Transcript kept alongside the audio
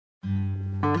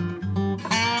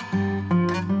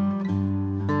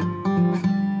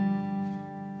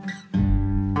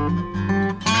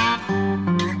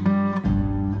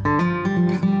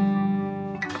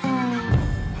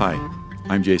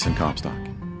I'm Jason Comstock,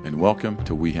 and welcome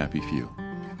to We Happy Few,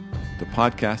 the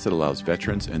podcast that allows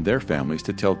veterans and their families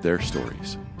to tell their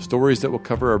stories. Stories that will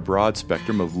cover a broad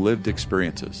spectrum of lived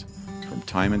experiences, from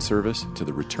time in service to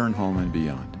the return home and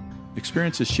beyond.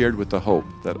 Experiences shared with the hope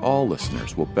that all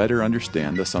listeners will better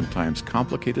understand the sometimes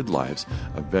complicated lives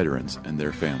of veterans and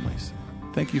their families.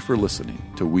 Thank you for listening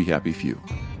to We Happy Few.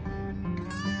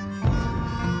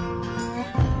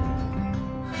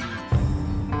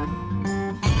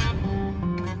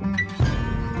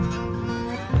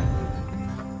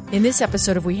 In this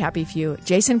episode of We Happy Few,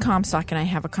 Jason Comstock and I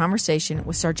have a conversation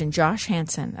with Sergeant Josh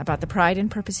Hansen about the pride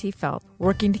and purpose he felt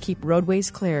working to keep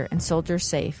roadways clear and soldiers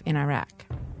safe in Iraq.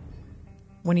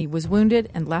 When he was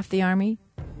wounded and left the Army,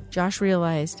 Josh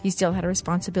realized he still had a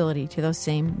responsibility to those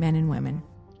same men and women.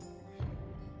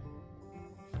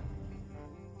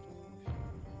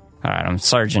 All right, I'm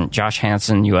Sergeant Josh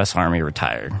Hansen, U.S. Army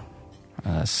retired.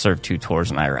 Served 2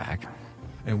 tours in Iraq.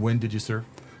 And when did you serve?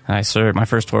 I served, my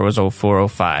first tour was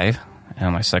 04-05,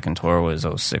 and my second tour was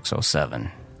 06-07.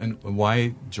 And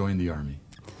why join the Army?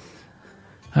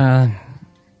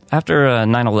 After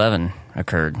 9/11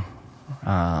 occurred,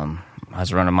 I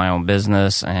was running my own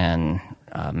business and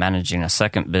managing a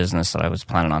second business that I was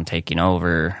planning on taking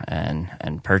over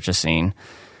and purchasing.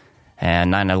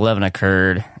 And 9/11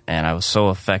 occurred, and I was so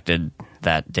affected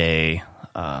that day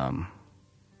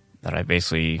that I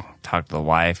basically talked to the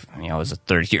wife. I was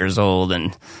 30 years old,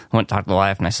 and I went and talked to the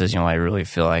wife, and I says, I really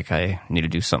feel like I need to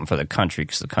do something for the country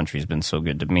because the country's been so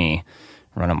good to me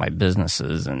running my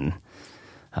businesses. And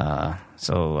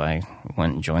so I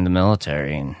went and joined the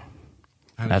military. And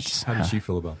how did she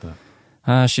feel about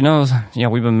that? She knows,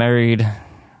 we've been married.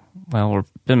 Well, we've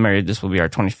been married. This will be our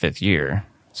 25th year.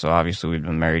 So obviously we've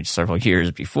been married several years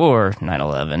before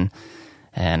 9/11,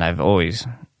 and I've always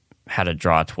had a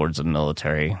draw towards the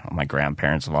military. My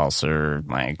grandparents have all served.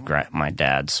 My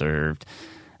dad served,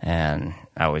 and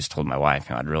I always told my wife,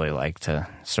 I'd really like to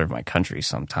serve my country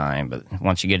sometime. But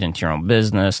once you get into your own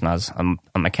business, and I'm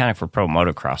a mechanic for pro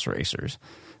motocross racers,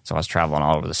 so I was traveling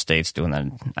all over the states doing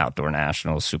the outdoor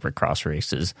nationals, supercross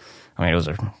races. It was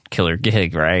a killer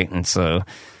gig, right? And so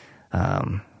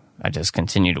I just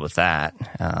continued with that.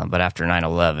 But after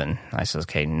 9/11, I said,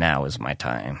 okay, now is my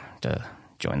time to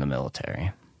join the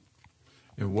military.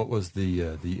 And what was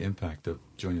the impact of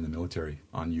joining the military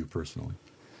on you personally?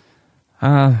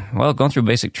 Well, going through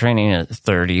basic training at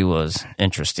 30 was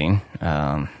interesting.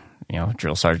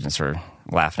 Drill sergeants were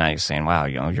laughing at you saying, wow,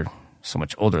 you're so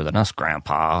much older than us,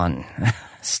 Grandpa, and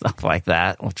stuff like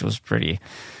that, which was pretty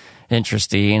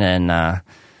interesting. And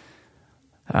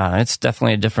it's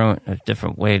definitely a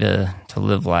different way to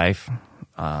live life.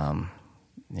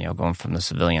 Going from the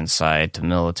civilian side to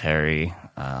military,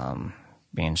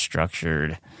 being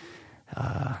structured,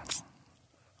 and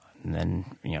then,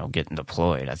 getting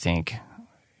deployed. I think,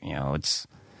 it's,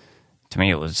 to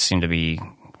me, I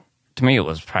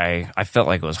felt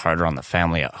like it was harder on the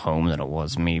family at home than it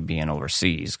was me being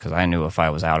overseas, because I knew if I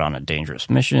was out on a dangerous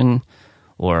mission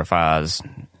or if I was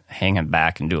hanging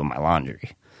back and doing my laundry,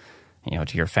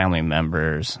 to your family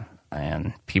members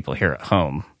and people here at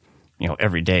home,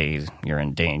 every day you're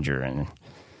in danger and,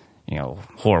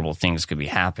 horrible things could be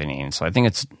happening. So I think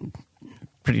it's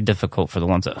pretty difficult for the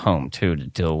ones at home, too, to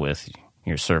deal with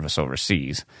your service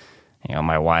overseas.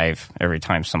 My wife, every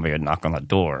time somebody would knock on the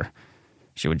door,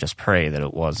 she would just pray that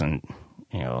it wasn't,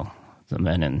 the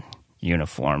men in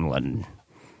uniform letting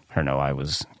her know I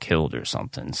was killed or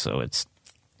something. So it's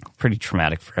pretty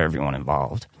traumatic for everyone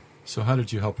involved. So how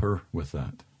did you help her with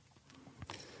that?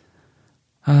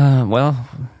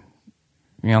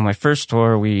 My first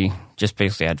tour, we just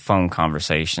basically had phone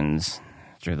conversations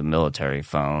through the military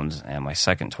phones. And my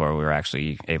second tour, we were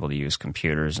actually able to use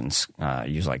computers and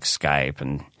use like Skype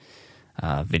and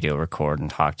video record and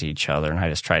talk to each other. And I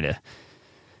just tried to,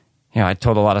 I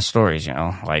told a lot of stories,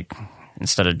 like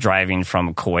instead of driving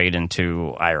from Kuwait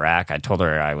into Iraq, I told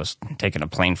her I was taking a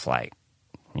plane flight,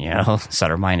 set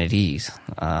her mind at ease.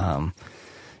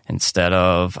 Instead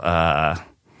of,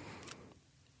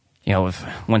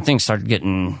 when things started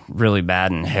getting really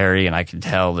bad and hairy and I could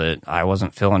tell that I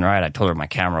wasn't feeling right, I told her my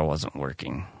camera wasn't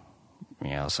working,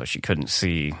 so she couldn't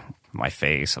see my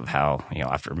face of how,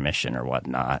 after a mission or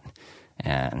whatnot,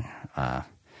 and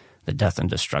the death and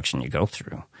destruction you go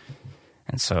through.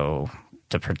 And so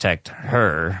to protect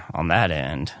her on that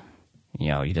end,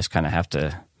 you just kind of have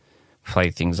to play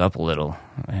things up a little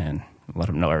and let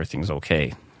them know everything's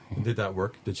okay. Did that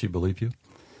work? Did she believe you?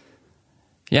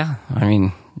 Yeah,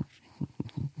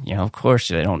 of course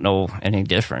they don't know any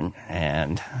different,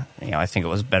 and I think it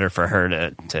was better for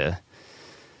her to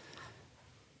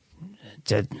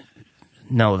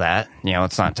know that.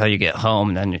 It's not until you get home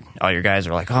and then all your guys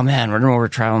are like, oh man, remember we're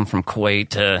traveling from Kuwait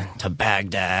to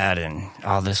Baghdad and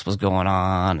all this was going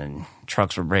on and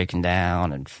trucks were breaking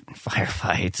down and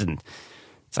firefights, and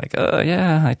it's like, oh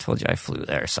yeah, I told you I flew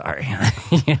there, sorry.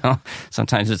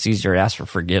 Sometimes it's easier to ask for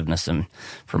forgiveness and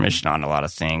permission on a lot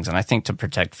of things, and I think to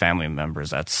protect family members,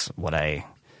 that's what I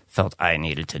felt I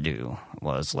needed to do,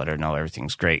 was let her know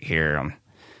everything's great here.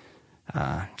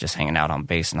 I'm just hanging out on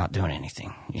base, not doing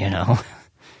anything,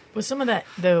 Was some of that,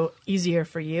 though, easier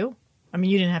for you? I mean,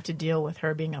 you didn't have to deal with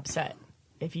her being upset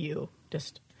if you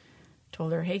just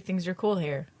told her, hey, things are cool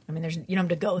here. I mean, you don't have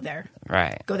to go there.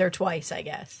 Right. Go there twice, I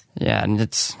guess. Yeah, and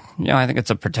it's, I think it's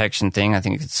a protection thing. I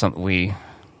think it's something we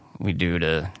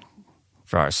do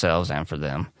for ourselves and for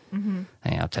them,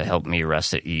 to help me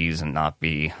rest at ease and not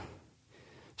be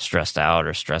stressed out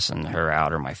or stressing her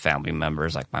out or my family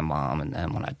members like my mom and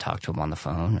them when I talk to them on the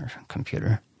phone or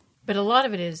computer. But a lot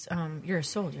of it is you're a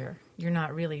soldier. You're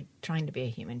not really trying to be a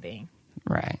human being.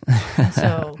 Right.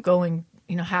 So going,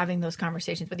 having those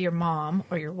conversations with your mom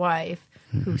or your wife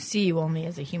who see you only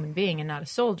as a human being and not a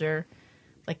soldier,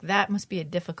 like that must be a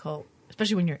difficult,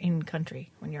 especially when you're in country,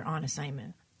 when you're on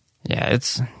assignment. Yeah,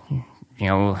 it's,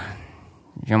 you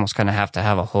almost kind of have to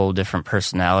have a whole different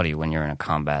personality when you're in a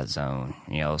combat zone.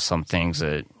 Some things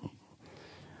that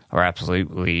are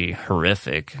absolutely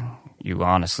horrific, you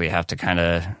honestly have to kind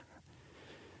of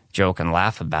joke and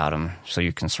laugh about them so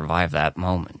you can survive that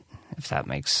moment, if that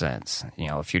makes sense.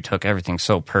 If you took everything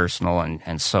so personal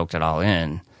and soaked it all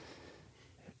in,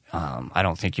 I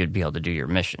don't think you'd be able to do your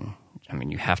mission. I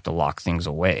mean, you have to lock things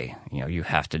away. You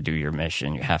have to do your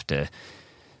mission. You have to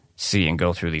see and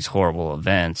go through these horrible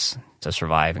events to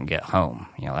survive and get home.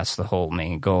 That's the whole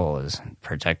main goal, is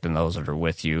protecting those that are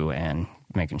with you and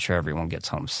making sure everyone gets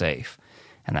home safe.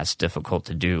 And that's difficult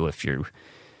to do if you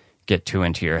get too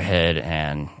into your head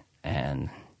and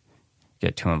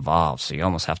get too involved. So you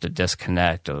almost have to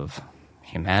disconnect of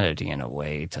humanity in a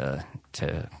way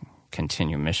to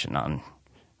continue mission on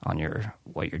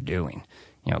what you're doing.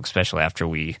 Especially after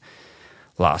we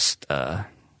lost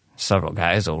several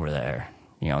guys over there.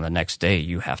 The next day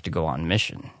you have to go on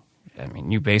mission. I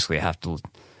mean, you basically have to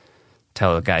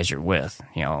tell the guys you're with,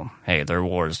 hey, their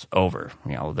war's over.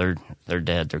 They're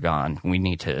dead, they're gone. We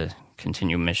need to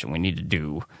continue mission. We need to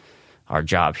do our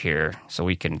job here so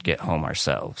we can get home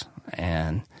ourselves.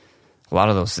 And a lot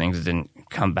of those things didn't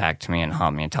come back to me and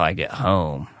haunt me until I get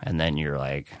home. And then you're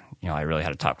like, I really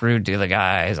had to talk rude to the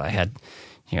guys. I had,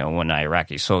 when an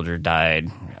Iraqi soldier died,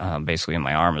 basically in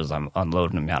my arm as I'm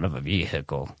unloading him out of a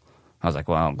vehicle, I was like,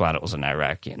 well, I'm glad it was an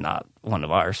Iraqi and not one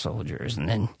of our soldiers. And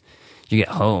then you get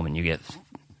home and you get,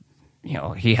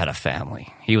 he had a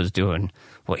family. He was doing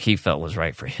what he felt was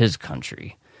right for his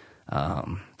country.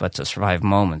 But to survive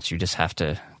moments, you just have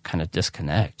to kind of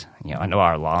disconnect. I know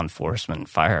our law enforcement and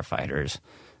firefighters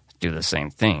do the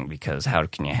same thing, because how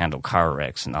can you handle car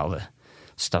wrecks and all the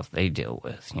stuff they deal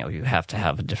with? You have to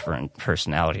have a different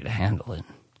personality to handle it.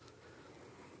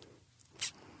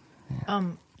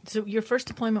 Yeah. So your first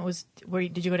deployment was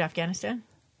did you go to Afghanistan?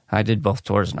 I did both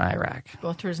tours in Iraq.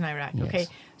 Both tours in Iraq. Yes. Okay.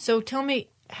 So tell me,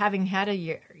 having had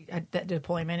that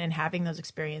deployment and having those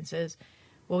experiences,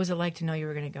 what was it like to know you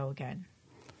were going to go again?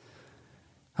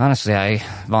 Honestly, I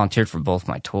volunteered for both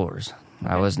my tours.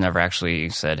 Okay. I was never actually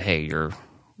said, hey, you're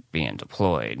being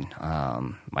deployed.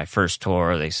 My first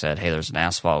tour, they said, hey, there's an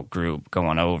asphalt group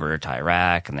going over to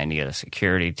Iraq and they need a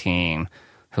security team.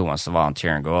 Who wants to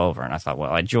volunteer and go over? And I thought,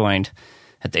 well, I joined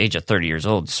at the age of 30 years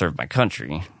old to serve my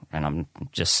country, and I'm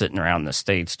just sitting around the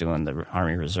States doing the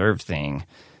Army Reserve thing.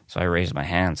 So I raised my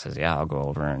hand and says, yeah, I'll go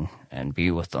over and be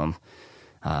with them.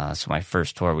 So my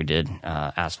first tour, we did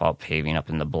asphalt paving up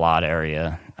in the Balad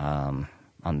area on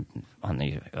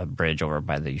the bridge over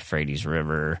by the Euphrates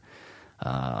River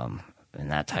and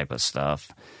that type of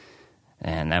stuff.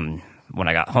 And then when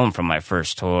I got home from my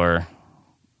first tour,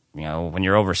 when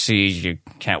you're overseas, you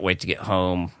can't wait to get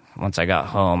home. Once I got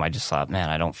home, I just thought, man,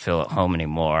 I don't feel at home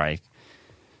anymore. I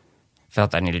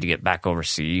felt I needed to get back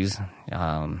overseas.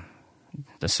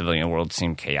 The civilian world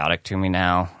seemed chaotic to me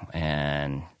now,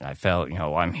 and I felt,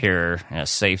 I'm here in a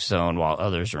safe zone while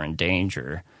others are in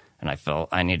danger, and I felt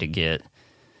I need to get,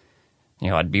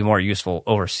 I'd be more useful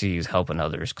overseas helping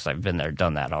others because I've been there,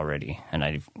 done that already. And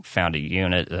I found a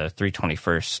unit, the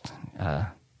 321st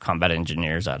Combat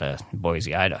Engineers out of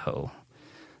Boise, Idaho.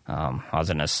 I was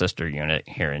in a sister unit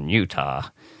here in Utah,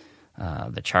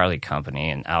 the Charlie Company,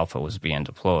 and Alpha was being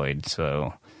deployed.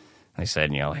 So they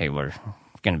said, hey, we're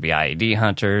going to be IED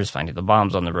hunters, finding the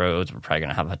bombs on the roads. We're probably going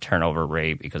to have a turnover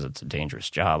rate because it's a dangerous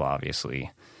job,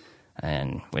 obviously.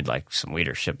 And we'd like some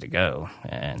leadership to go.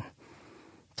 And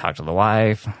talked to the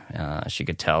wife. She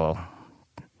could tell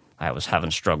I was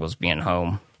having struggles being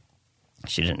home.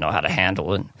 She didn't know how to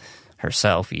handle it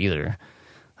herself either.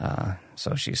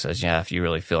 So she says, yeah, if you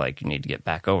really feel like you need to get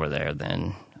back over there,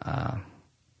 then,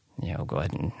 go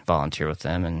ahead and volunteer with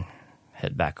them and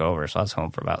head back over. So I was home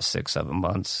for about 6-7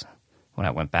 months when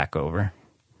I went back over.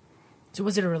 So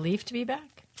was it a relief to be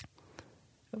back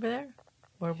over there?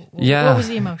 Or Yeah. What was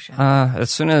the emotion?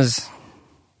 As soon as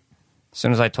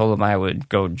I told them I would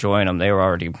go join them, they were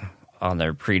already on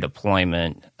their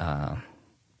pre-deployment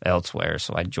elsewhere,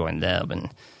 so I joined them. And,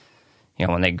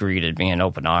 when they greeted me in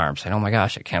open arms, saying, oh my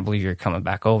gosh, I can't believe you're coming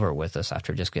back over with us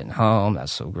after just getting home.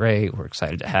 That's so great. We're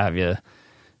excited to have you.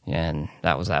 And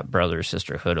that was that brother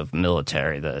sisterhood of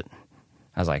military that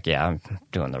I was like, yeah, I'm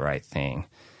doing the right thing.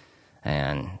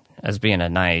 And as being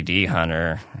an IED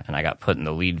hunter, and I got put in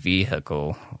the lead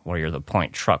vehicle where you're the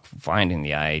point truck finding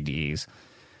the IEDs,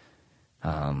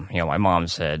 my mom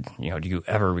said, do you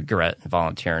ever regret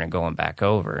volunteering and going back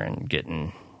over and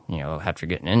getting, after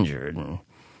getting injured? And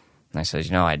I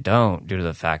said, I don't, due to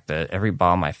the fact that every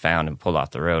bomb I found and pulled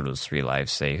off the road was 3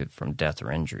 lives saved from death or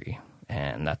injury.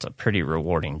 And that's a pretty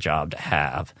rewarding job to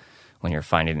have when you're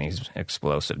finding these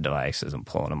explosive devices and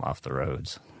pulling them off the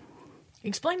roads.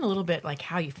 Explain a little bit, like,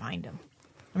 how you find them.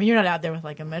 I mean, you're not out there with,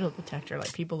 like, a metal detector,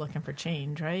 like people looking for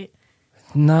change, right?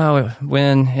 No,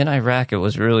 when in Iraq, it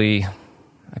was really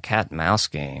a cat and mouse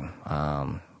game.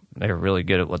 They were really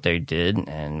good at what they did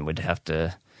and would have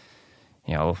to,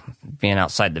 being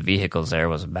outside the vehicles there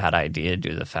was a bad idea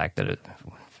due to the fact that it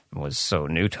was so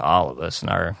new to all of us.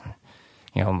 And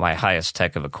my highest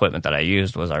tech of equipment that I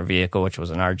used was our vehicle, which was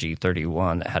an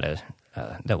RG-31 that had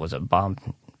that was a bomb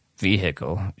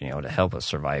vehicle, to help us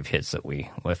survive hits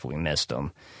if we missed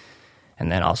them.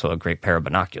 And then also a great pair of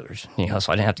binoculars,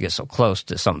 so I didn't have to get so close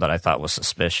to something that I thought was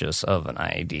suspicious of an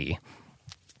IED.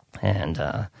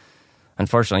 And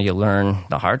unfortunately, you learn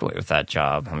the hard way with that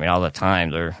job. I mean, all the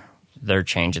time they're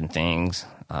changing things.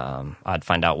 I'd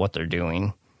find out what they're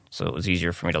doing, so it was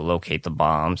easier for me to locate the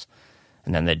bombs,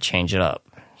 and then they'd change it up.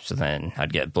 So then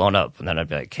I'd get blown up, and then I'd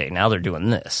be like, okay, now they're doing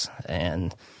this.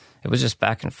 And it was just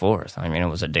back and forth. I mean, it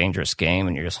was a dangerous game,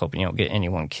 and you're just hoping you don't get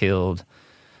anyone killed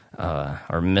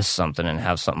or miss something and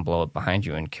have something blow up behind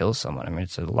you and kill someone. I mean,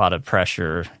 it's a lot of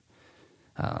pressure.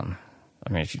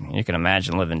 If you can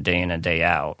imagine living day in and day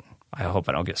out, I hope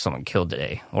I don't get someone killed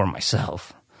today or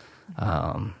myself.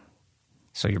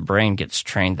 So your brain gets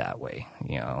trained that way,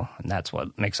 and that's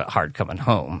what makes it hard coming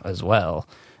home as well,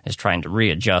 is trying to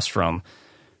readjust from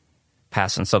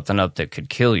passing something up that could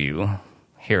kill you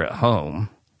here at home.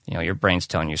 Your brain's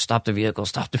telling you, stop the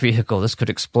vehicle, this could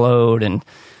explode, and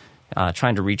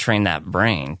trying to retrain that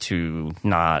brain to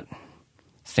not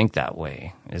think that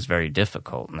way is very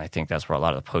difficult. And I think that's where a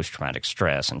lot of the post-traumatic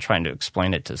stress and trying to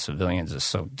explain it to civilians is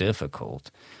so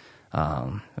difficult.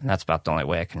 And that's about the only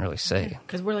way I can really say.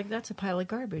 Because we're like, that's a pile of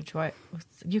garbage. Why?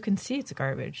 You can see it's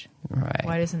garbage. Right.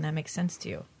 Why doesn't that make sense to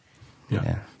you?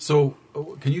 Yeah. So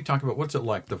can you talk about what's it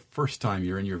like the first time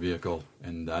you're in your vehicle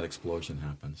and that explosion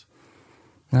happens?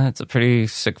 It's a pretty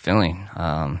sick feeling,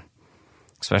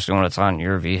 especially when it's on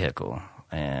your vehicle.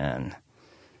 And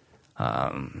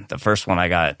the first one I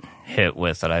got hit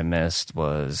with that I missed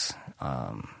was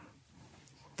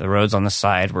the roads on the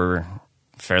side were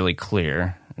fairly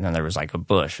clear, and then there was like a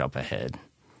bush up ahead.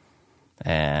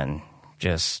 And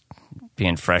just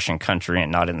being fresh in country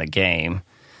and not in the game,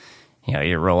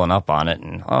 you're rolling up on it,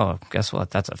 and oh, guess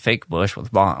what? That's a fake bush with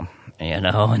a bomb, and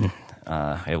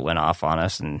it went off on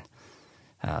us, and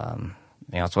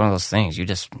it's one of those things you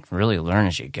just really learn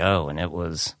as you go, and it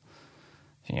was,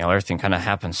 everything kind of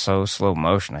happens so slow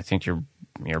motion. I think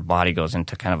your body goes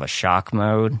into kind of a shock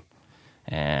mode,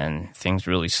 and things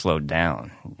really slowed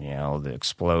down. The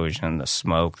explosion, the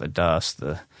smoke, the dust,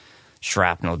 the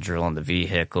shrapnel drill in the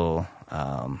vehicle.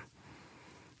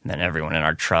 Then everyone in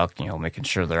our truck, making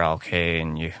sure they're all okay,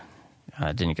 and you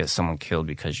didn't get someone killed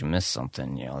because you missed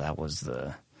something. That was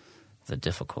the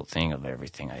difficult thing of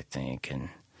everything, I think. And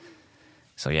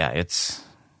so, yeah, it's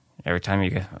every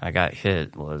time I got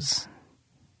hit was,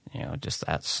 just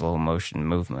that slow motion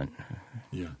movement.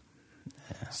 Yeah.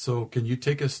 So can you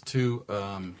take us to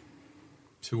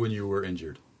when you were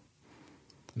injured?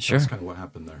 Sure. That's kind of what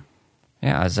happened there.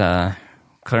 Yeah, I was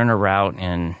clearing a route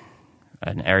in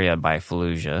an area by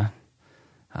Fallujah.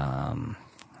 I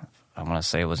want to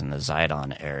say it was in the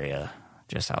Zidon area,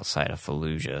 just outside of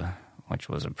Fallujah, which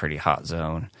was a pretty hot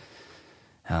zone.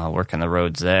 Working the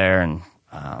roads there, and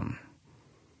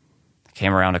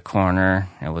came around a corner.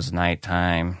 It was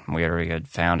nighttime. We already had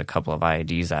found a couple of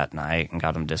IEDs that night and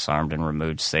got them disarmed and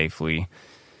removed safely.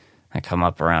 I come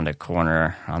up around a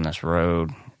corner on this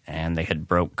road, and they had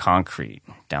broke concrete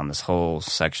down this whole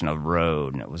section of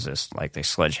road, and it was just like they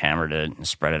sledgehammered it and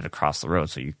spread it across the road,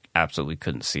 so you absolutely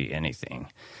couldn't see anything.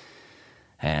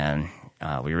 And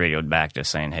we radioed back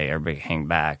just saying, hey, everybody hang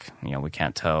back. We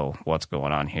can't tell what's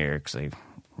going on here because they've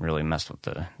really messed with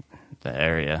the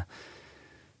area.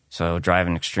 So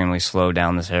driving extremely slow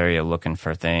down this area looking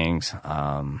for things.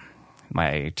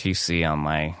 My TC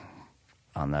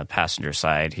on the passenger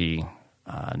side, he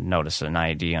noticed an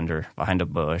IED behind a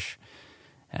bush.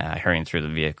 Hurrying through the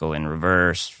vehicle in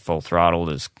reverse, full throttled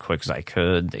as quick as I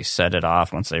could. They set it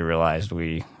off once they realized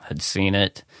we had seen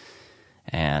it,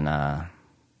 and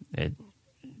it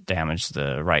damaged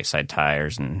the right side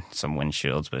tires and some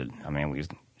windshields. But we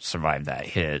survived that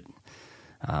hit.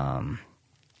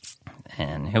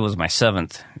 And it was my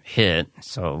 7th hit,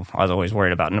 so I was always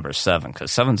worried about number 7 because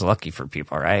 7's lucky for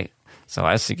people, right? So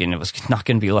I was thinking it was not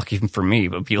going to be lucky for me,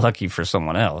 but be lucky for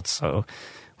someone else. So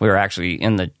we were actually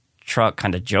in the truck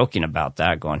kind of joking about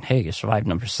that, going, hey, you survived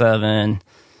number 7.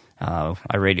 I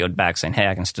radioed back saying, hey,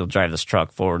 I can still drive this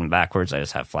truck forward and backwards. I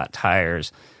just have flat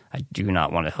tires. I do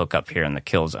not want to hook up here in the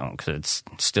kill zone because it's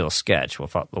still sketch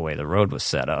with the way the road was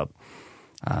set up.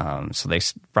 So they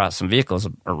brought some vehicles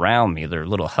around me. They're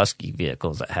little Husky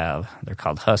vehicles they're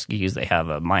called Huskies. They have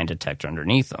a mine detector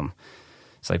underneath them.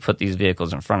 So they put these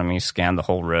vehicles in front of me, scanned the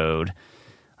whole road.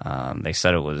 They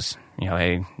said it was,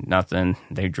 hey, nothing.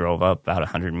 They drove up about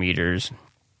 100 meters.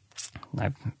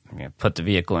 I put the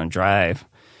vehicle in drive,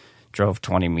 drove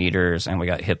 20 meters, and we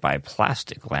got hit by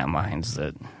plastic landmines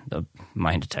that the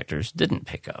mine detectors didn't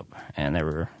pick up. And they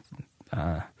were...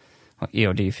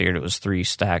 EOD figured it was 3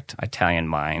 stacked Italian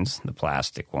mines, the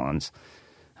plastic ones.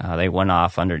 They went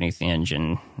off underneath the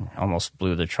engine, almost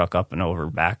blew the truck up and over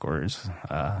backwards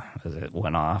as it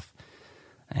went off.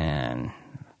 And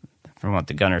from what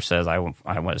the gunner says, I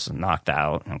was knocked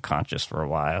out and unconscious for a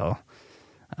while.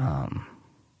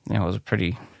 It was a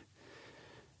pretty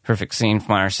perfect scene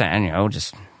from my understanding,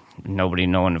 just nobody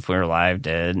knowing if we were alive,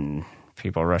 dead, and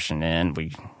people rushing in.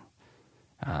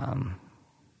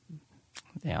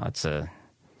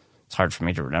 It's hard for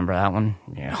me to remember that one.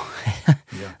 Yeah.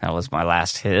 That was my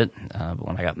last hit. But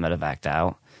when I got medevaced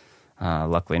out,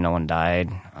 luckily no one died.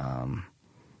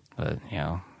 But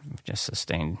just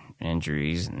sustained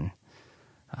injuries, and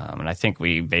I think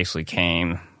we basically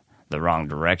came the wrong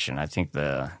direction. I think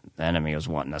the enemy was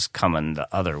wanting us coming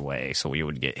the other way, so we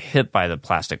would get hit by the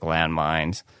plastic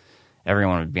landmines.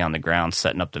 Everyone would be on the ground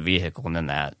setting up the vehicle, and then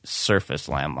that surface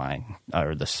landmine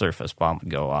or the surface bomb would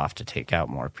go off to take out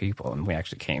more people. And we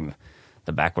actually came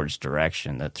the backwards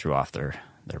direction that threw off their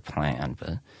plan.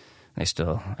 But they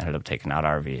still ended up taking out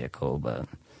our vehicle. But,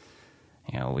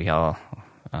 we all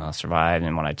survived.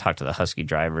 And when I talked to the Husky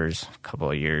drivers a couple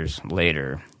of years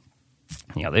later,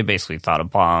 they basically thought a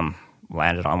bomb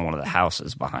landed on one of the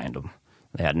houses behind them.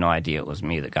 They had no idea it was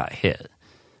me that got hit.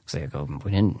 So they go,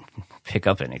 we didn't pick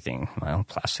up anything. Well,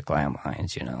 plastic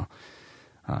landmines,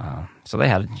 So they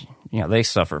had, they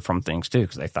suffered from things too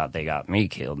because they thought they got me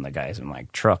killed and the guys in my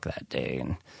truck that day.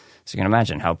 And so you can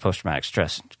imagine how post-traumatic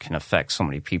stress can affect so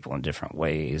many people in different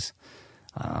ways.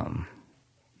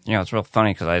 It's real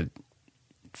funny because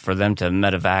for them to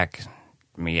medevac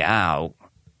me out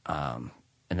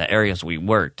in the areas we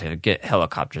worked, to get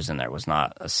helicopters in there was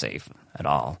not safe at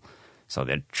all. So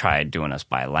they tried doing us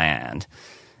by land.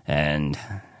 And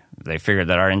they figured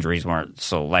that our injuries weren't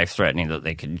so life-threatening that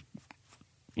they could,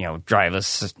 drive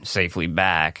us safely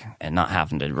back and not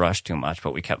having to rush too much.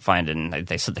 But we kept finding,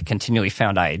 they said they continually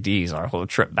found IEDs our whole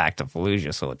trip back to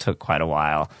Fallujah, so it took quite a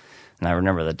while. And I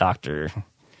remember the doctor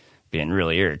being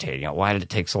really irritated. Why did it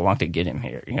take so long to get him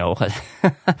here? But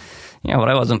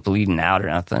I wasn't bleeding out or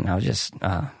nothing. I was just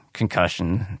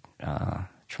concussion,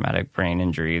 traumatic brain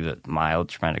injury, mild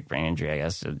traumatic brain injury, I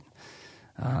guess,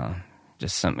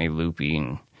 just sent me loopy.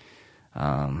 And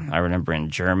I remember in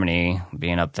Germany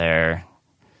being up there,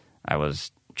 I was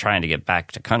trying to get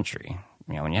back to country.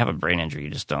 When you have a brain injury,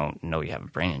 you just don't know you have a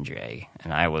brain injury.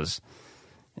 And I was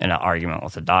in an argument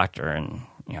with a doctor, and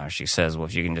she says, well,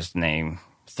 if you can just name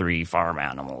 3 farm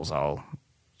animals, I'll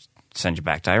send you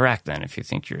back to Iraq then if you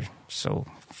think you're so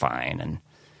fine. And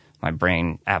my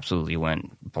brain absolutely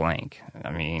went blank.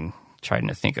 Trying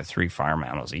to think of 3 farm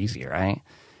animals easy, right?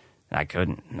 I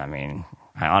couldn't.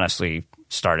 I honestly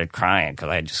started crying because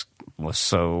I just was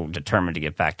so determined to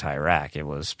get back to Iraq. It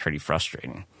was pretty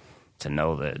frustrating to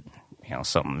know that,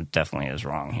 something definitely is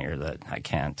wrong here, that I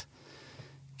can't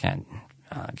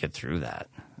get through that.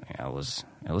 It was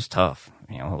tough.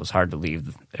 It was hard to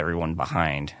leave everyone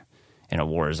behind in a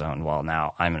war zone while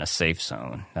now I'm in a safe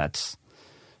zone. That's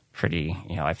pretty,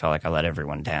 I felt like I let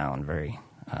everyone down.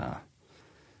 I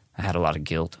had a lot of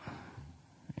guilt.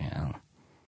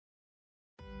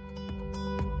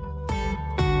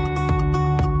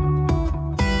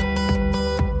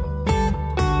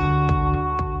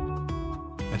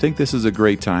 think this is a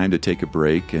great time to take a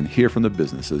break and hear from the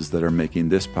businesses that are making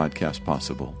this podcast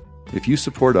possible. If you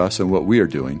support us and what we are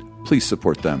doing, please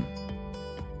support them.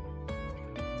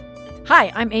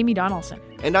 Hi, I'm Amy Donaldson.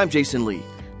 And I'm Jason Lee.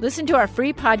 Listen to our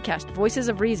free podcast, Voices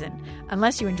of Reason,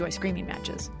 unless you enjoy screaming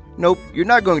matches. Nope, you're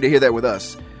not going to hear that with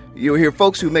us. You'll hear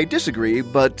folks who may disagree,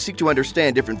 but seek to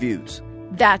understand different views.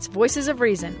 That's Voices of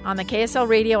Reason on the KSL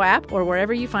Radio app or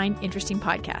wherever you find interesting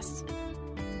podcasts.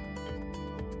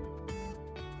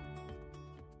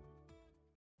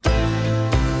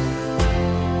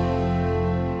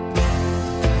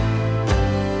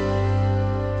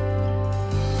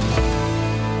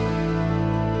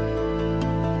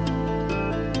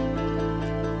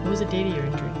 What was the date of your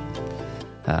injury?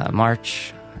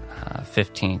 March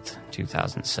 15th,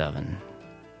 2007.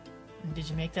 Did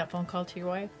you make that phone call to your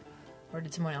wife? Or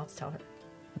did someone else tell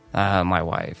her? My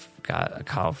wife got a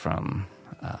call from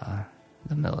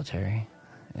the military.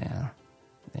 Yeah,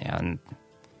 and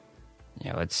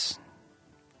it's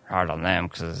hard on them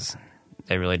because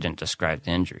they really didn't describe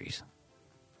the injuries.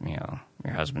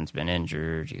 Your husband's been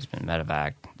injured. He's been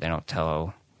medevac. They don't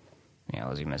tell.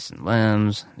 Is he missing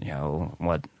limbs?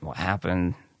 What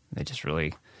happened? They just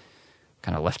really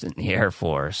kind of left it in the air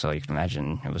for her. So you can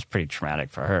imagine it was pretty traumatic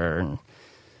for her,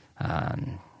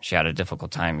 and she had a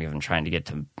difficult time even trying to get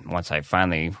to. Once I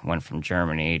finally went from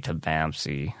Germany to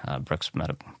BAMC,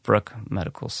 Brook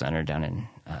Medical Center down in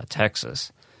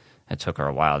Texas, it took her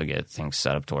a while to get things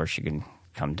set up to where she could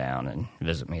come down and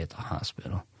visit me at the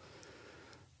hospital.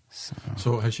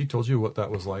 So has she told you what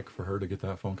that was like for her to get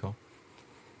that phone call?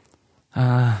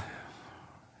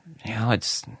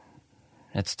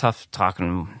 It's tough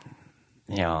talking.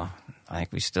 I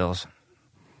think we still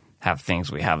have things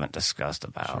we haven't discussed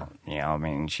about.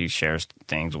 Sure. She shares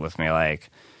things with me like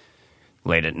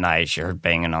late at night she heard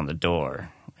banging on the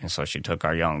door. And so she took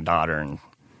our young daughter and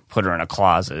put her in a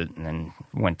closet and then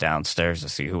went downstairs to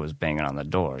see who was banging on the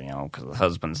door, because the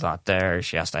husband's not there.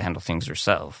 She has to handle things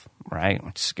herself, right?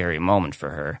 It's a scary moment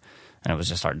for her. And it was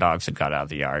just our dogs had got out of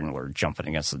the yard and were jumping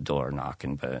against the door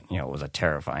knocking. But, it was a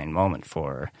terrifying moment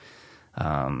for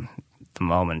her. The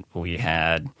moment we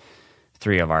had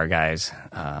 3 of our guys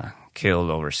killed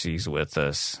overseas with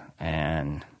us,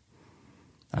 and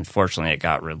unfortunately it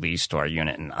got released to our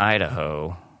unit in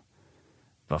Idaho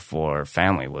before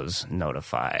family was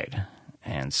notified.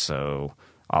 And so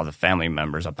all the family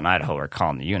members up in Idaho were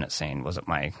calling the unit saying, was it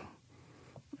my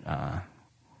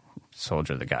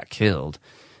soldier that got killed?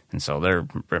 And so their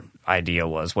idea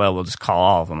was, well, we'll just call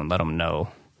all of them and let them know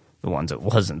the ones that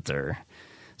wasn't there.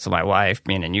 So my wife,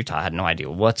 being in Utah, had no idea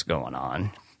what's going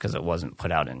on because it wasn't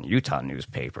put out in Utah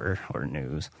newspaper or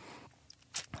news.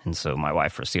 And so my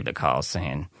wife received a call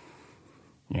saying,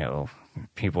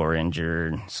 people were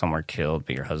injured, some were killed,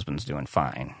 but your husband's doing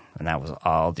fine. And that was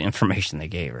all the information they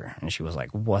gave her. And she was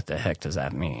like, what the heck does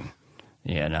that mean?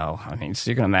 So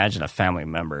you can imagine a family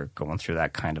member going through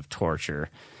that kind of torture.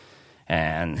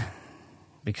 And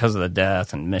because of the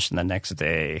death and mission the next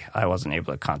day, I wasn't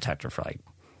able to contact her for like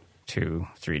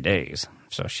 2-3 days.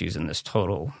 So she's in this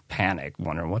total panic,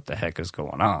 wondering what the heck is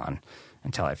going on,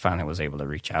 until I finally was able to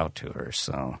reach out to her.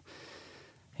 So,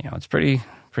 it's pretty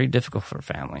difficult for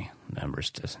family members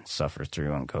to suffer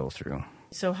through and go through.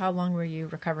 So how long were you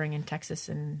recovering in Texas,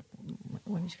 and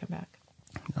when did you come back?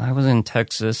 I was in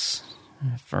Texas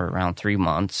for around 3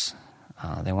 months.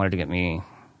 They wanted to get me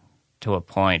to a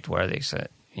point where they said,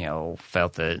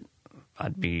 felt that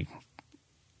I'd be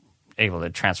able to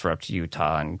transfer up to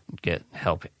Utah and get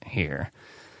help here.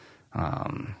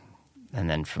 And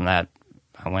then from that,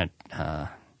 I went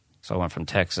from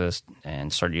Texas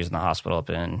and started using the hospital up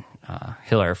in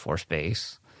Hill Air Force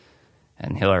Base.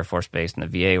 And Hill Air Force Base and the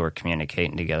VA were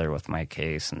communicating together with my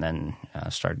case, and then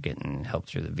started getting help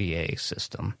through the VA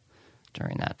system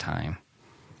during that time.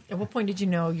 At what point did you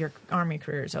know your Army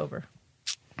career is over?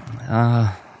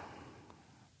 I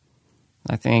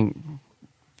think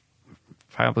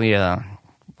probably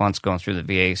once going through the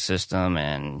VA system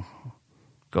and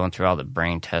going through all the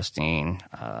brain testing,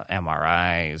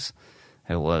 MRIs,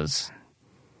 it was,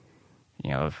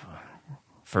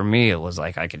 for me, it was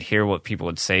like I could hear what people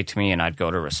would say to me and I'd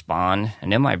go to respond.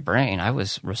 And in my brain, I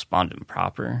was responding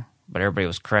proper, but everybody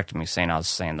was correcting me saying I was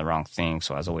saying the wrong thing.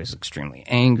 So I was always extremely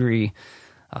angry.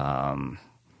 And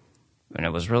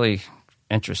it was really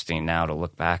interesting now to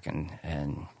look back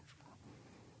and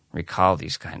recall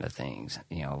these kind of things,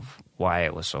 why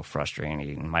it was so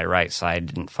frustrating. My right side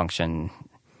didn't function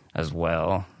as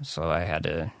well, so I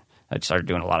started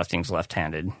doing a lot of things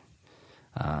left-handed,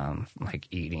 like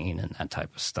eating and that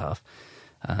type of stuff.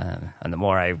 And the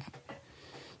more and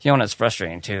it's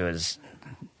frustrating too, is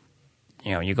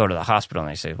you go to the hospital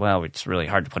and they say, well, it's really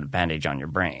hard to put a bandage on your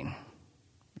brain.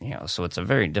 So it's a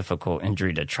very difficult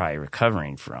injury to try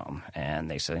recovering from. And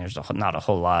they said there's not a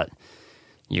whole lot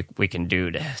we can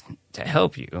do to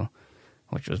help you,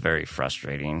 which was very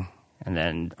frustrating. And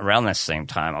then around that same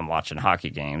time, I'm watching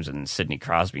hockey games, and Sidney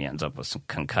Crosby ends up with some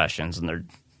concussions, and they're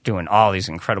doing all these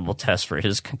incredible tests for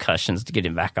his concussions to get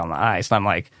him back on the ice. And I'm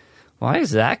like, why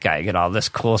does that guy get all this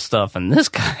cool stuff and this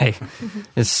guy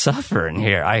is suffering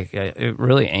here? It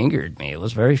really angered me. It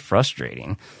was very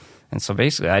frustrating. And so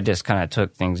basically I just kind of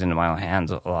took things into my own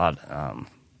hands a lot,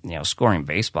 scoring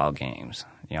baseball games.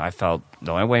 I felt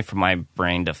the only way for my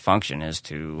brain to function is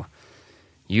to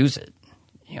use it,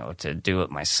 to do it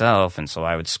myself. And so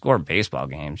I would score baseball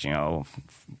games,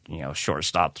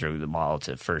 shortstop threw the ball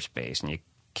to first base, and you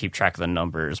keep track of the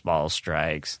numbers, balls,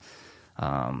 strikes.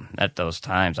 At those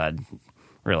times, I'd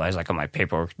realize on my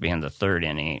paperwork would be in the third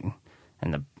inning,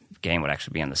 and the game would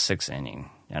actually be in the sixth inning.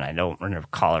 And I don't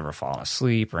recall ever falling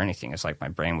asleep or anything. It's like my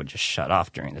brain would just shut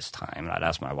off during this time. And I'd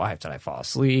ask my wife, did I fall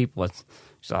asleep?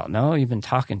 She thought, no, you've been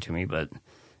talking to me, but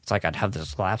it's like I'd have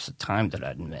this lapse of time that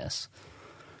I'd miss.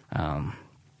 And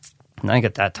I think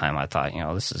at that time I thought,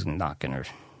 this is not going to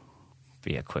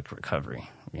be a quick recovery.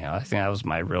 I think that was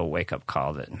my real wake-up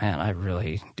call that, man, I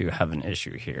really do have an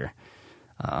issue here.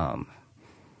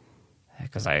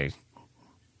 Because I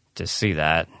just see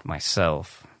that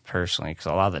myself personally, because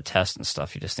a lot of the tests and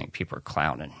stuff, you just think people are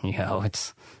clowning,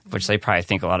 which they probably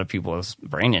think a lot of people's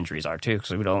brain injuries are too,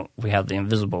 because we have the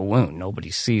invisible wound.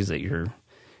 Nobody sees that you're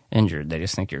injured. They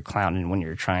just think you're clowning when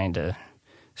you're trying to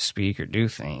speak or do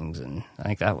things. And I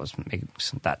think that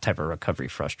makes that type of recovery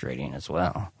frustrating as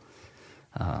well.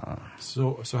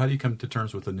 So how do you come to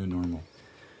terms with the new normal?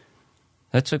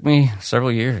 That took me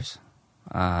several years.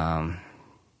 I'd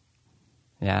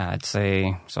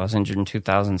say, so I was injured in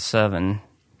 2007,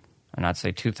 and I'd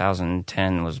say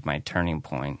 2010 was my turning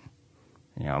point.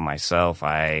 Myself,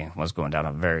 I was going down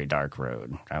a very dark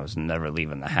road. I was never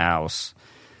leaving the house.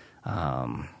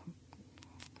 I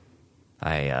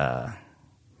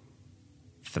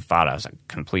thought I was a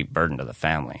complete burden to the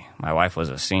family. My wife was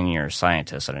a senior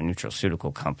scientist at a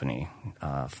nutraceutical company,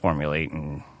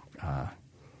 formulating,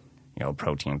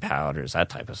 protein powders, that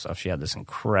type of stuff. She had this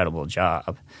incredible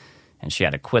job, and she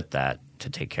had to quit that to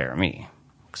take care of me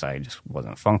because I just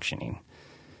wasn't functioning.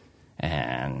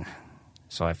 And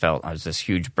so I felt I was this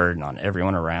huge burden on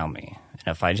everyone around me. And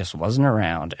if I just wasn't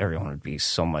around, everyone would be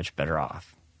so much better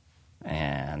off.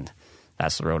 And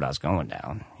that's the road I was going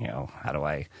down. How do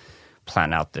I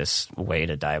plan out this way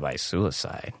to die by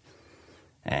suicide?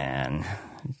 And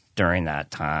during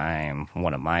that time,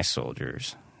 one of my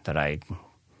soldiers that I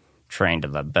trained to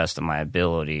the best of my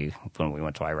ability when we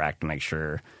went to Iraq to make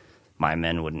sure my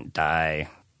men wouldn't die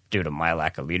due to my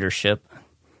lack of leadership.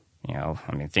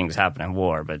 Things happen in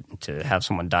war, but to have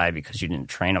someone die because you didn't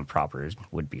train them proper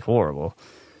would be horrible.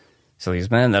 So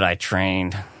these men that I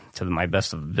trained to my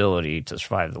best of ability to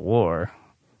survive the war,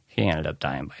 he ended up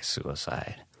dying by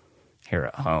suicide here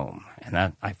at home. And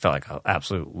that I felt like an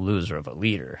absolute loser of a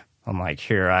leader. I'm like,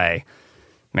 here I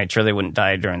made sure they wouldn't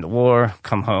die during the war,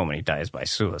 come home and he dies by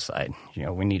suicide.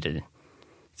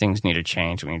 Things need to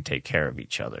change. We need to take care of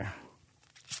each other.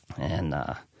 And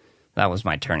that was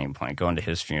my turning point, going to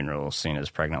his funeral, seeing his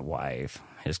pregnant wife,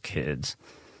 his kids,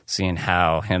 seeing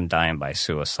how him dying by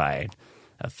suicide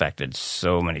affected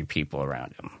so many people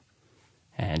around him.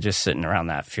 And just sitting around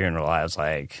that funeral, I was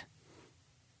like,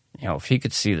 if he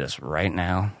could see this right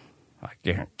now, I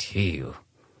guarantee you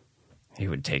he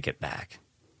would take it back.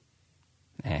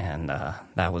 And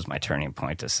that was my turning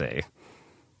point to say,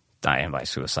 dying by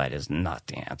suicide is not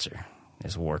the answer.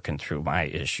 It's working through my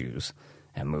issues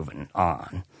and moving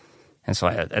on. And so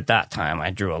at that time, I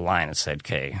drew a line and said,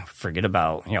 okay, forget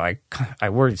about, I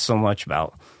worried so much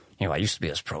about, I used to be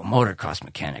this pro motocross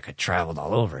mechanic. I traveled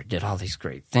all over, did all these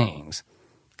great things.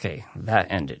 Okay,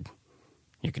 that ended.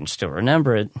 You can still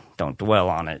remember it. Don't dwell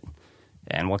on it.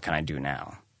 And what can I do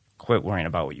now? Quit worrying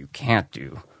about what you can't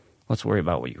do. Let's worry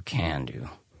about what you can do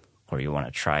or you want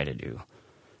to try to do.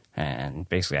 And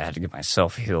basically, I had to get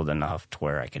myself healed enough to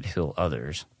where I could heal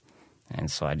others. And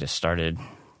so I just started,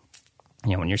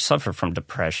 when you suffer from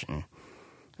depression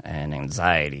and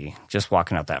anxiety, just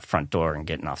walking out that front door and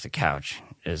getting off the couch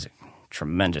is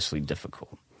tremendously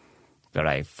difficult. But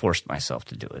I forced myself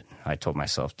to do it. I told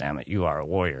myself, damn it, you are a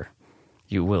warrior.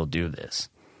 You will do this.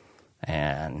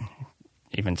 And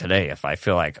even today, if I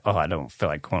feel like, I don't feel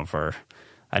like going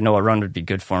I know a run would be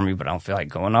good for me, but I don't feel like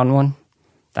going on one,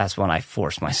 that's when I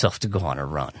force myself to go on a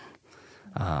run.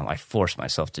 I force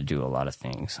myself to do a lot of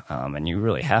things. And you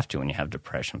really have to when you have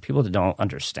depression. People that don't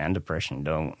understand depression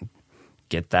don't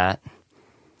get that.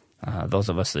 those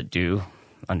of us that do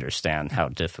understand how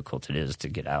difficult it is to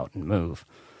get out and move.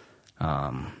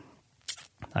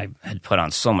 I had put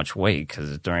on so much weight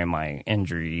because during my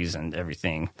injuries and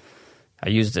everything, I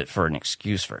used it for an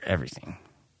excuse for everything.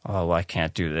 Oh, well, I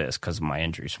can't do this because of my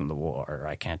injuries from the war, or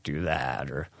I can't do that,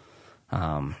 or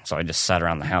so I just sat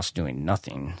around the house doing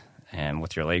nothing. And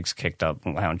with your legs kicked up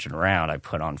and lounging around, I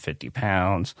put on 50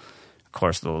 pounds. Of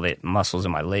course, the muscles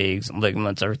in my legs and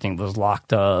ligaments, everything was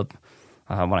locked up.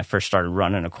 When I first started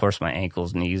running, of course, my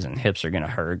ankles, knees, and hips are going to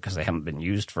hurt because they haven't been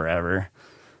used forever.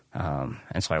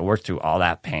 And so I worked through all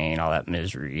that pain, all that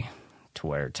misery, to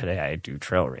where today I do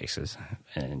trail races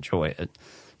and enjoy it.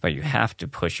 But you have to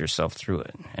push yourself through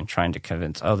it, and trying to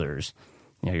convince others,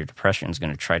 your depression is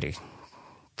going to try to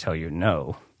tell you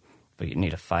no, but you need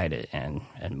to fight it and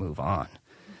move on.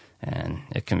 And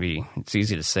it's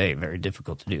easy to say, very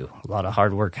difficult to do. A lot of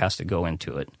hard work has to go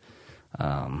into it.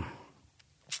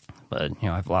 But,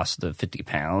 I've lost the 50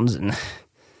 pounds and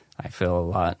I feel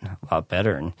a lot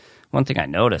better. And one thing I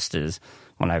noticed is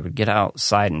when I would get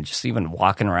outside and just even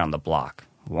walking around the block,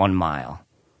 1 mile,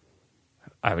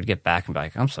 I would get back and be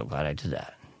like, I'm so glad I did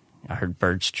that. I heard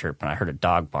birds chirp and I heard a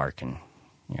dog bark and,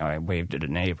 I waved at a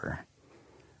neighbor.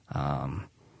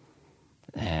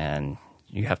 And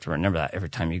you have to remember that every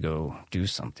time you go do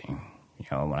something.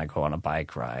 When I go on a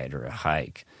bike ride or a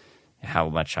hike, how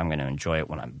much I'm going to enjoy it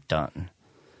when I'm done.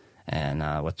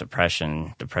 And with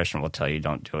depression will tell you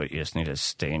don't do it. You just need to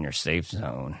stay in your safe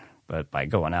zone. But by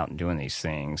going out and doing these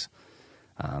things,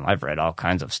 I've read all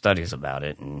kinds of studies about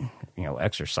it, and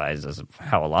exercise is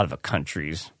how a lot of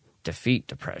countries defeat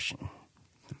depression.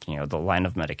 The line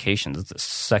of medications is the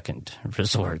second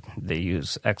resort. They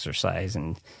use exercise,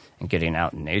 and getting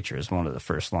out in nature is one of the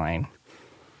first line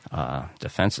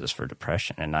defenses for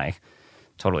depression, and I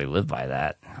totally live by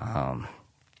that.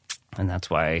 And that's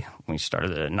why we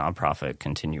started the nonprofit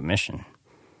Continue Mission.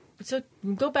 So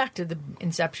go back to the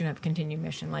inception of Continue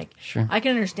Mission. Sure. I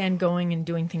can understand going and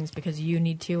doing things because you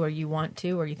need to, or you want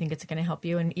to, or you think it's going to help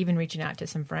you, and even reaching out to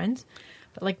some friends.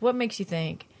 But what makes you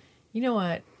think, you know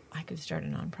what, I could start a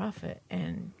nonprofit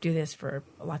and do this for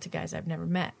lots of guys I've never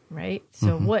met, right?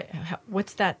 So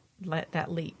what's that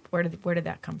leap? Where did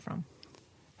that come from?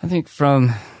 I think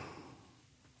from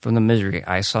the misery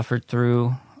I suffered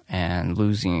through and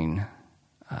losing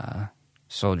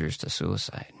soldiers to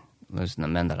suicide, losing the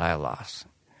men that I lost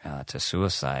to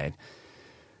suicide.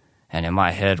 And in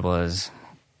my head was,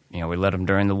 we let them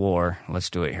during the war. Let's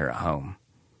do it here at home.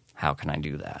 How can I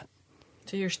do that?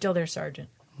 So you're still their sergeant.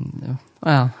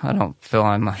 Well, I don't feel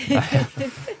I'm the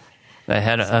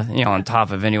head, on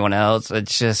top of anyone else.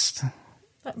 It's just.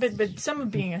 But some of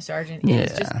being a sergeant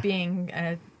is just being,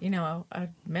 a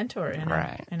mentor,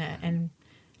 right? And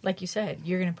like you said,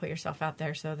 you're going to put yourself out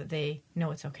there so that they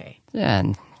know it's okay. Yeah,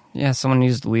 and someone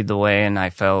needs to lead the way, and I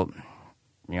felt,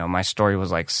 my story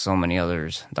was like so many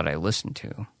others that I listened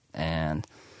to, and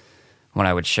when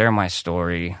I would share my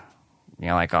story,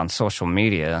 like on social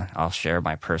media, I'll share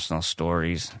my personal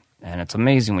stories. And it's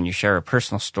amazing when you share a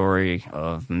personal story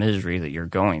of misery that you're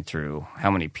going through, how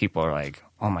many people are like,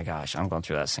 oh my gosh, I'm going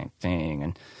through that same thing.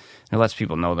 And it lets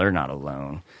people know they're not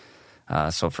alone.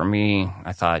 So for me,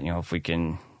 I thought, if we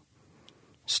can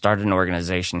start an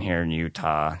organization here in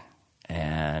Utah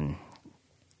and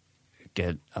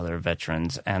get other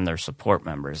veterans and their support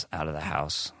members out of the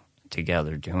house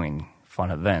together doing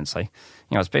fun events.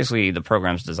 It's basically the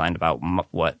program's designed about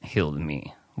what healed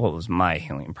me, what was my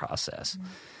healing process. Mm-hmm.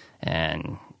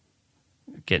 And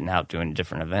getting out doing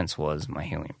different events was my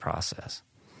healing process.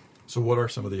 So what are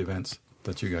some of the events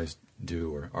that you guys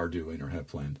do or are doing or have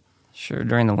planned? Sure.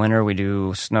 During the winter, we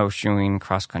do snowshoeing,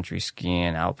 cross-country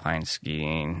skiing, alpine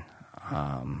skiing.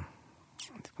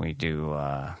 We do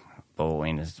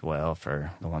bowling as well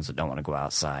for the ones that don't want to go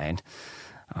outside.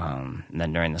 And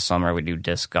then during the summer, we do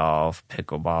disc golf,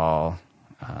 pickleball,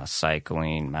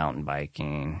 cycling, mountain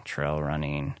biking, trail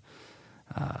running.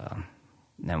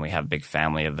 Then we have big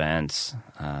family events.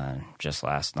 Just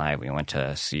last night, we went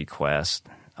to Sequest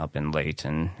up in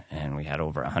Layton, and we had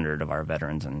over 100 of our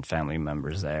veterans and family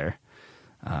members there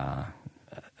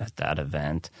at that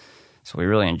event. So we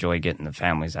really enjoy getting the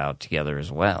families out together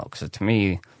as well, because to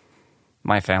me,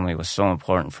 my family was so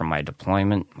important for my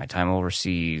deployment, my time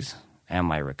overseas, and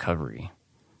my recovery.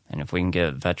 And if we can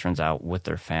get veterans out with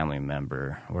their family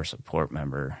member or support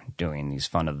member doing these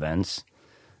fun events,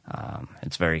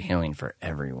 it's very healing for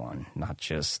everyone, not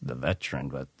just the veteran,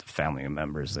 but the family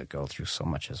members that go through so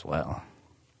much as well.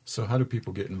 So how do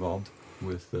people get involved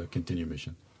with Continue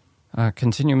Mission?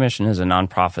 Continue Mission is a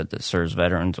nonprofit that serves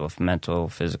veterans with mental,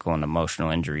 physical, and emotional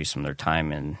injuries from their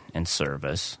time in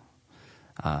service.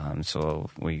 So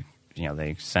we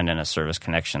they send in a service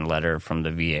connection letter from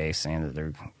the VA saying that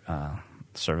they're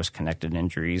service-connected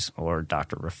injuries or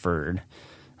doctor referred.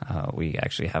 We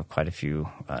actually have quite a few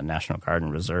National Guard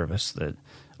and reservists that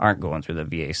aren't going through the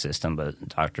VA system, but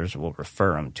doctors will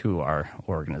refer them to our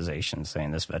organization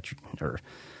saying this veteran or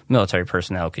military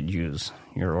personnel could use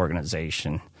your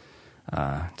organization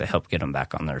to help get them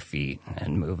back on their feet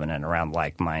and moving and around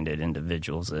like-minded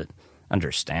individuals that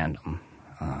understand them.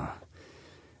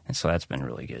 And so that's been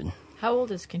really good. How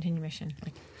old is Continue Mission?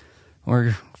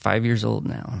 We're 5 years old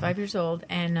now. 5 years old.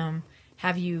 And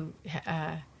have you,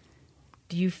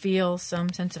 do you feel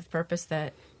some sense of purpose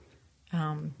that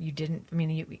you didn't, I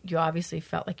mean, you obviously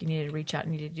felt like you needed to reach out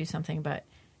and needed to do something, but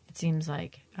it seems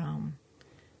like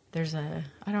there's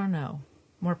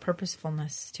more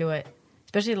purposefulness to it,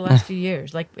 especially the last few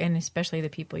years, and especially the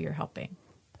people you're helping.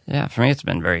 Yeah, for me, it's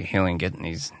been very healing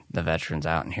getting the veterans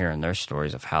out and hearing their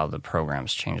stories of how the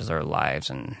programs changed their lives.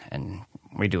 And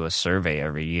we do a survey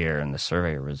every year, and the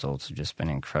survey results have just been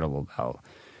incredible about,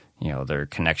 their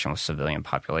connection with civilian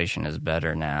population is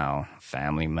better now,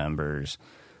 family members,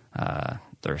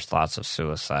 there's thoughts of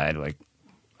suicide.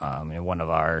 In one of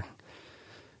our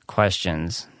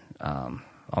questions,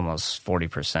 almost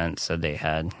 40% said they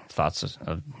had thoughts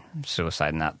of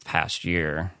suicide in that past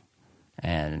year.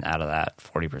 And out of that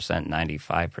 40%,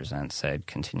 95% said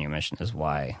Continue Mission is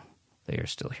why they are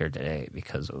still here today,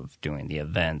 because of doing the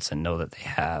events and know that they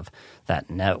have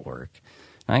that network.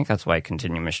 And I think that's why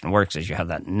Continue Mission works, is you have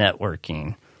that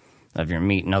networking of you're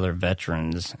meeting other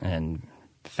veterans and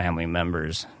family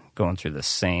members going through the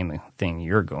same thing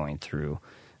you're going through,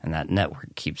 and that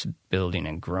network keeps building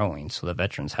and growing so the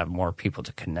veterans have more people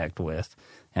to connect with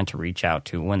and to reach out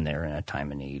to when they're in a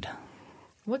time of need.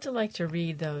 What's it like to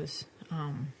read those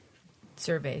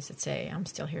surveys that say, I'm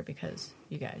still here because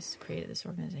you guys created this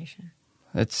organization?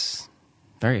 It's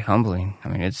very humbling. I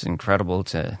mean, it's incredible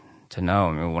to know.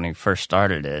 I mean, when we first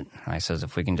started it, I says,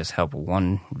 if we can just help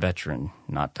one veteran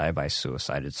not die by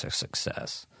suicide, it's a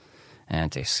success. And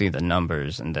to see the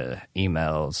numbers and the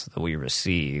emails that we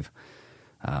receive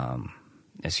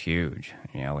is huge.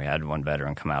 We had one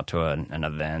veteran come out to an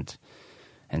event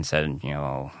and said,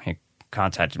 he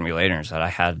contacted me later and said, I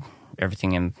had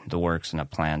everything in the works and a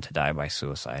plan to die by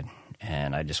suicide.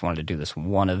 And I just wanted to do this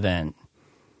one event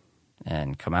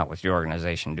and come out with your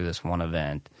organization, do this one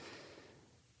event.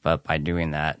 But by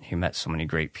doing that, he met so many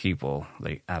great people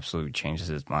that he absolutely changes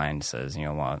his mind, says, you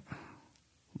know what,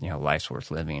 life's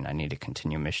worth living. I need to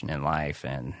continue mission in life,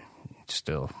 and it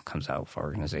still comes out for our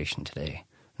organization today.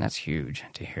 And that's huge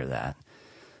to hear that.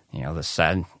 The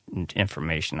sad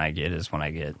information I get is when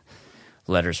I get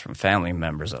letters from family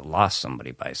members that lost somebody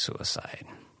by suicide.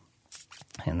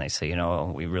 And they say,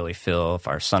 we really feel if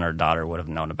our son or daughter would have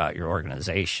known about your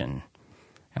organization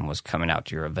and was coming out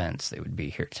to your events, they would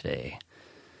be here today.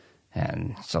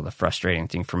 And so the frustrating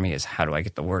thing for me is, how do I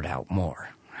get the word out more?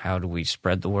 How do we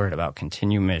spread the word about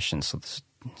Continue Mission so this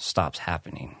stops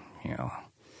happening?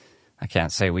 I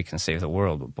can't say we can save the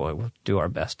world, but boy, we'll do our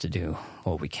best to do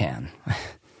what we can.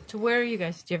 So where are you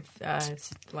guys? Do you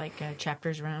have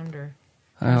chapters around, or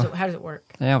how does it work?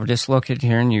 Yeah, we're just located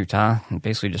here in Utah, and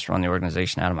basically just run the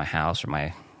organization out of my house or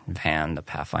my van, the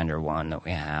Pathfinder 1 that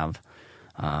we have.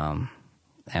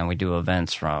 And we do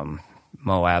events from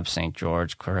Moab, St.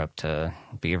 George, clear up to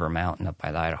Beaver Mountain up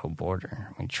by the Idaho border.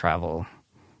 We travel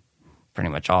pretty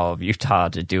much all of Utah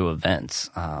to do events.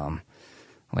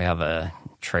 We have a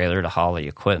trailer to haul the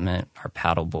equipment, our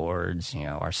paddle boards,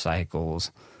 our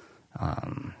cycles.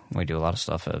 We do a lot of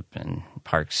stuff up in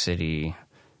Park City,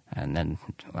 and then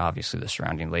obviously the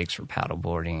surrounding lakes for paddle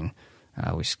boarding.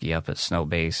 We ski up at Snow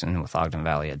Basin with Ogden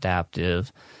Valley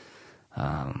Adaptive.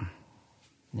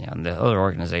 And the other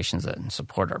organizations that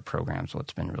support our programs,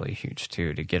 what's been really huge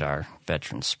too, to get our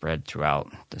veterans spread throughout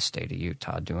the state of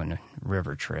Utah, doing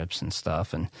river trips and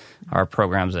stuff, and our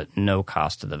programs at no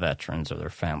cost to the veterans or their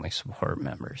family support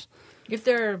members. If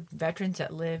there are veterans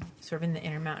that live sort of in the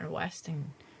Intermountain West and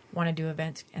want to do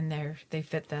events and they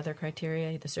fit the other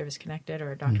criteria, the service connected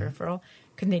or a doctor referral,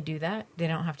 can they do that? They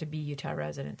don't have to be Utah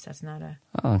residents. That's not a...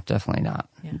 Oh, definitely not.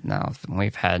 Yeah. No,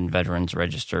 we've had veterans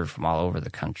registered from all over the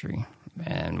country.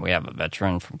 And we have a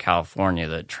veteran from California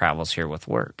that travels here with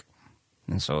work.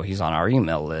 And so he's on our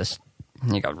email list.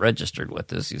 He got registered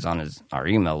with us. He's on our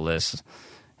email list.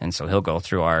 And so he'll go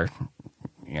through our,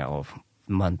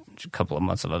 couple of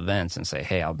months of events and say,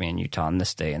 hey, I'll be in Utah on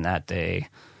this day and that day.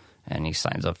 And he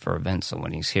signs up for events. So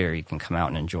when he's here, he can come out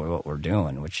and enjoy what we're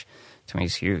doing, which to me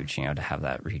is huge, to have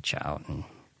that reach out. And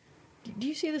do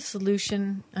you see the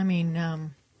solution? I mean, I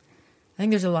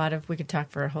think there's a lot of, we could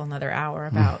talk for a whole nother hour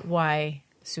about why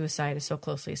suicide is so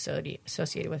closely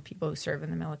associated with people who serve in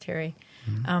the military.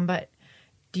 But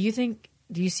do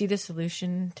you see the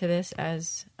solution to this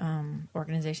as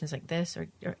organizations like this, or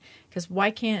because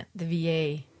why can't the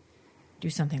VA do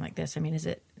something like this? I mean, is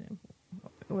it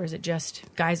just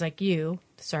guys like you,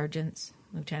 sergeants,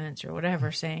 lieutenants, or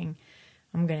whatever, saying,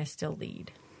 "I'm going to still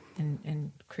lead,"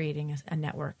 and creating a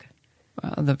network?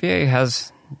 Well, the VA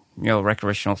has,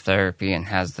 recreational therapy and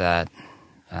has that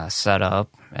set up,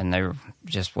 and there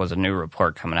just was a new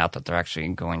report coming out that they're actually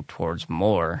going towards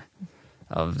more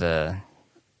of the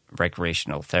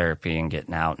recreational therapy and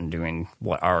getting out and doing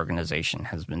what our organization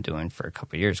has been doing for a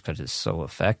couple of years because it's so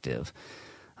effective.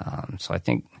 So I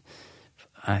think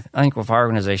with our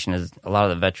organization is a lot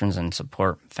of the veterans and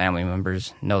support family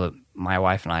members know that my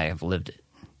wife and I have lived it.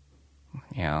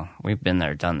 We've been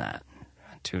there, done that.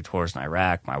 2 tours in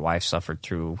Iraq. My wife suffered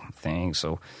through things.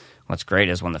 So what's great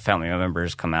is when the family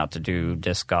members come out to do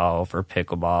disc golf or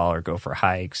pickleball or go for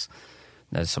hikes,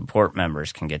 the support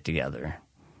members can get together.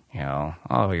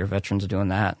 Oh, your veteran's doing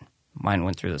that. Mine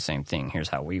went through the same thing. Here's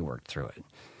how we worked through it.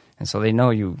 And so they know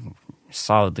you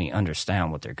solidly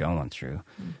understand what they're going through.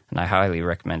 And I highly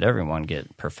recommend everyone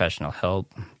get professional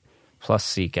help, plus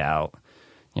seek out.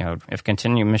 If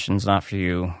Continuum Mission's not for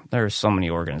you, there are so many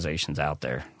organizations out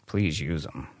there. Please use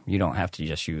them. You don't have to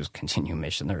just use Continuum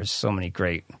Mission. There are so many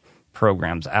great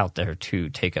programs out there to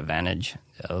take advantage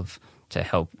of to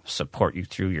help support you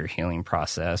through your healing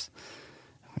process.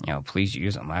 Please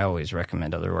use them. I always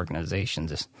recommend other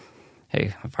organizations.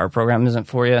 Hey, if our program isn't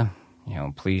for you,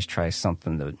 please try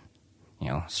something that,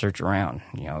 search around.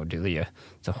 Do the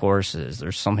horses.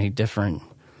 There's so many different.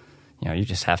 You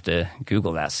just have to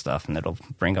Google that stuff, and it'll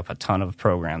bring up a ton of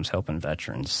programs helping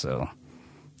veterans. So,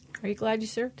 are you glad you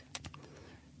served?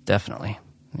 Definitely.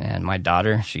 And my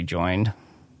daughter, she joined.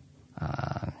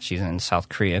 She's in South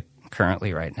Korea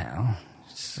currently right now.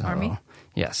 So, Army?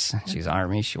 Yes, she's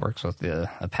Army. She works with the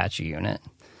Apache unit.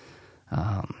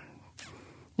 And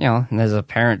as a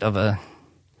parent of a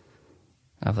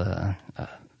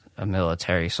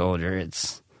military soldier,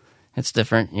 it's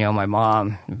different. My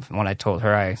mom, when I told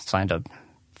her I signed up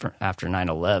after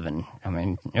 9/11, I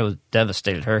mean, it was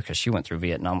devastated her because she went through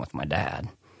Vietnam with my dad.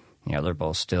 They're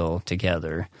both still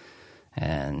together,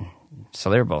 and so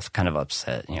they were both kind of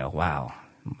upset. Wow.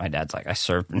 My dad's like, I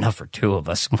served enough for 2 of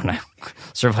us when I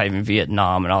survived in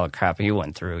Vietnam and all the crap he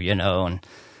went through,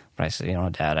 But I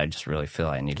said, Dad, I just really feel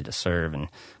I needed to serve. And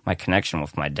my connection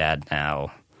with my dad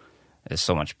now is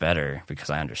so much better because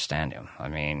I understand him. I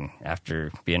mean,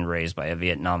 after being raised by a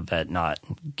Vietnam vet, not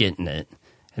getting it,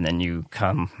 and then you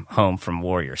come home from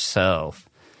war yourself,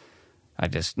 I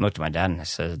just looked at my dad and I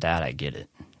said, Dad, I get it.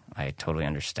 I totally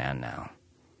understand now.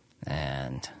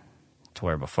 And to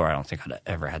where before I don't think I'd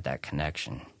ever had that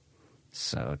connection.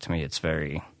 So to me, it's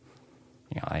very,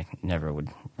 I never would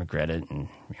regret it, and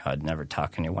I'd never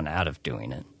talk anyone out of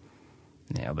doing it.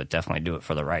 But definitely do it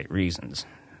for the right reasons.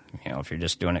 If you're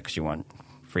just doing it because you want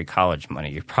free college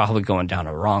money, you're probably going down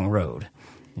a wrong road.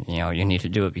 You need to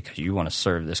do it because you want to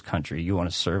serve this country. You want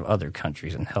to serve other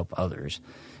countries and help others.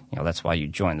 That's why you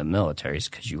join the military, is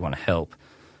because you want to help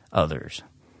others.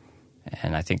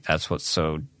 And I think that's what's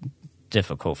so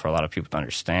difficult for a lot of people to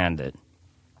understand, that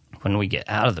when we get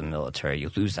out of the military, you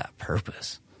lose that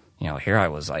purpose. Here I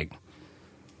was like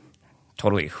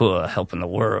totally helping the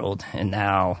world, and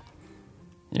now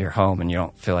you're home and you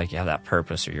don't feel like you have that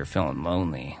purpose, or you're feeling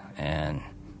lonely. And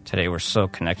today we're so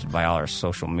connected by all our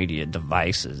social media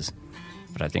devices,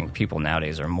 but I think people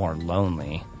nowadays are more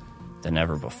lonely than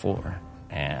ever before.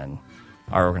 And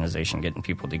our organization, getting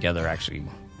people together, actually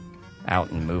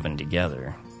out and moving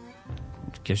together,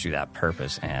 gives you that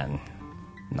purpose and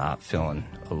not feeling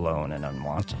alone and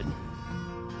unwanted.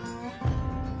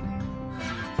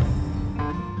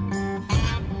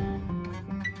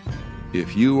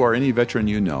 If you or any veteran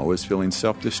you know is feeling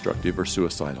self-destructive or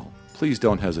suicidal, please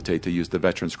don't hesitate to use the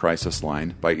Veterans Crisis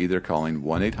Line by either calling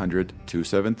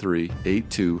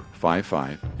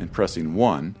 1-800-273-8255 and pressing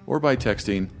 1, or by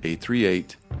texting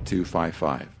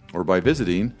 838-255, or by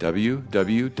visiting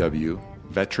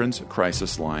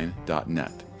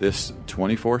www.veteranscrisisline.net. This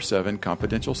 24/7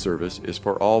 confidential service is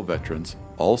for all veterans,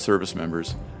 all service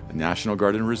members, the National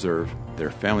Guard and Reserve,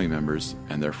 their family members,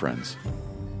 and their friends.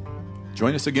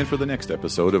 Join us again for the next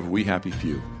episode of We Happy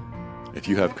Few. If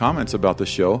you have comments about the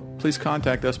show, please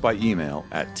contact us by email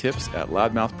at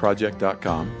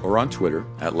tips@loudmouthproject.com or on Twitter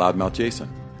 @loudmouthjason.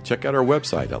 Check out our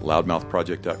website at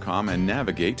loudmouthproject.com and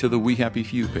navigate to the We Happy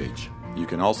Few page. You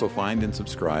can also find and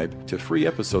subscribe to free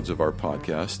episodes of our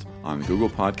podcast on Google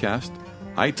Podcast,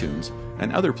 iTunes,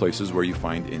 and other places where you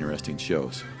find interesting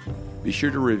shows. Be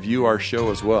sure to review our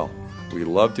show as well. We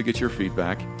love to get your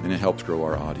feedback, and it helps grow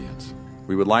our audience.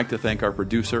 We would like to thank our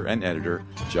producer and editor,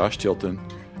 Josh Tilton,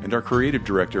 and our creative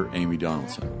director, Amy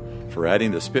Donaldson, for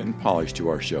adding the spit and polish to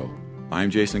our show. I'm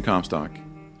Jason Comstock,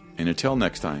 and until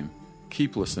next time,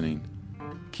 keep listening,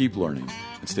 keep learning,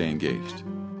 and stay engaged.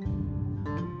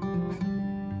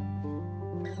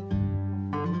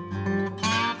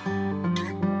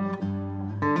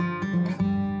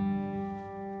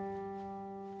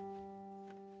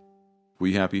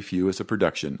 We Happy Few is a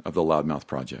production of the Loudmouth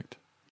Project.